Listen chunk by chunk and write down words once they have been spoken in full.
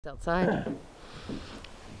Outside.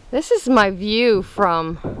 This is my view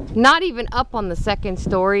from not even up on the second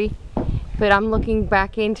story, but I'm looking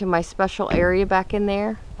back into my special area back in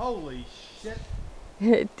there. Holy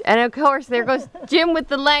shit. And of course there goes Jim with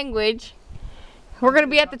the language. We're gonna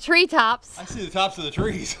be at the treetops. I see the tops of the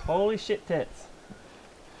trees. Holy shit tits.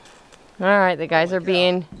 Alright, the guys are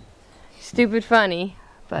being stupid funny,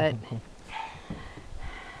 but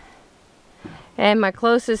and my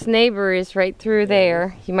closest neighbor is right through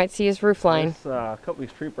there. You might see his roof line. A couple of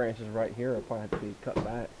these tree branches right here will probably have to be cut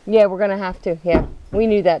back. Yeah, we're gonna have to. Yeah, we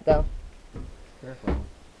knew that though. Careful.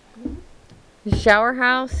 The shower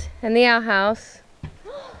house and the outhouse.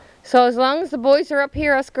 So as long as the boys are up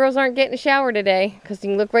here, us girls aren't getting a shower today, because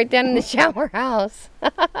you can look right down in the shower house.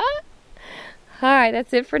 Alright,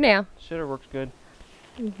 that's it for now. Shitter works good.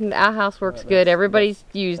 The outhouse works good. Everybody's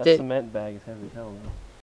used that it. Cement bag is heavy as hell though.